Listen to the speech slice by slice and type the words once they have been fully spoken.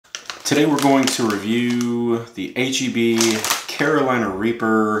Today we're going to review the HEB Carolina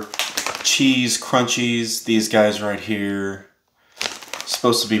Reaper cheese crunchies. These guys right here.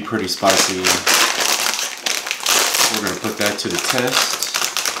 Supposed to be pretty spicy. We're going to put that to the test.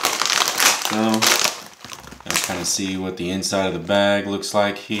 So, I'll kind of see what the inside of the bag looks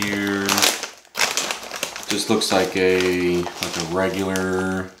like here. Just looks like a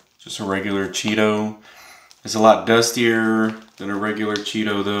regular Cheeto. It's a lot dustier than a regular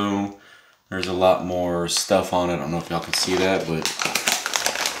Cheeto though. There's a lot more stuff on it. I don't know if y'all can see that, but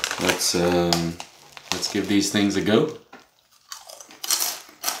let's give these things a go.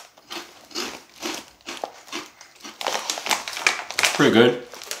 Pretty good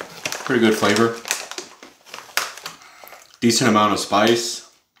flavor. Decent amount of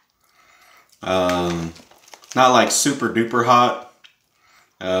spice. Not like super duper hot,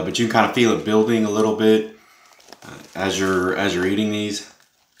 but you can kind of feel it building a little bit as you're eating these.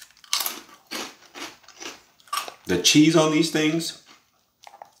 The cheese on these things,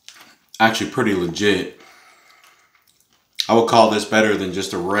 actually pretty legit. I would call this better than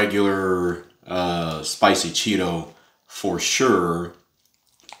just a regular spicy Cheeto for sure.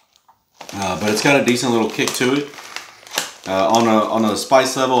 But it's got a decent little kick to it. On a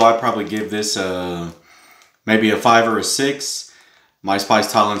spice level, I'd probably give this maybe a 5 or a 6. My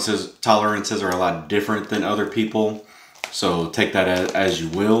spice tolerances are a lot different than other people, so take that as you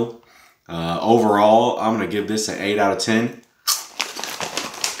will. Overall, I'm going to give this an 8 out of 10.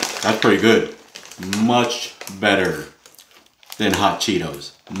 That's pretty good. Much better than hot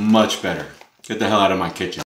Cheetos. Much better. Get the hell out of my kitchen.